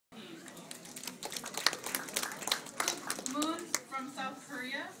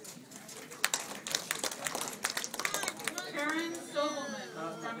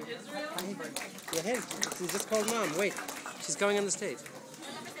ahead. You just called Mom. Wait. She's going on the stage.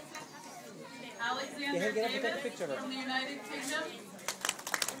 Alexander Get up and take a Davis picture of her. from the United Kingdom.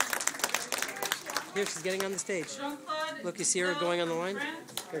 Here, she's getting on the stage. Jean-Claude Look, you see her going on the line?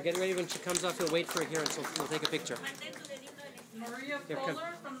 France. Here, get ready. When she comes off, you'll wait for her here and we'll take a picture. Maria Here, come.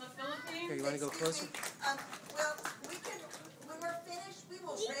 Kohler from the Philippines. Here, you want to go closer? Well, when we're finished, we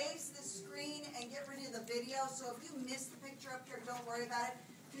will raise the screen and get rid of the video. So if you miss the picture up here, don't worry about it,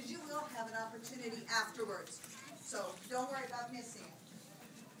 because you will have an opportunity afterwards. So don't worry about missing it.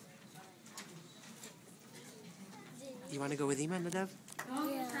 You want to go with Ima, Nadav? Dong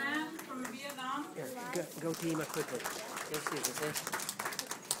Tran from Vietnam. Here, go to Ima quickly. There she is, okay?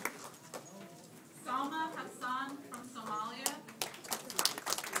 Salma Hassan from Somalia.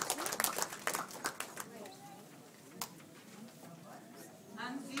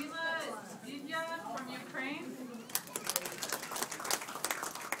 Anzila Didya from Ukraine.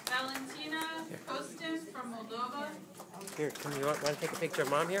 Valentina Kostin from Moldova. Here, come. You want to take a picture of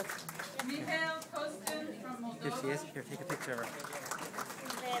Mom here? Mikhail Kostin from Here she Moldova. is. Here, take a picture of her.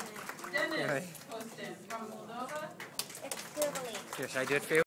 Dennis Right. Kostin from Moldova. It's scribbling. Here, should I do it for you?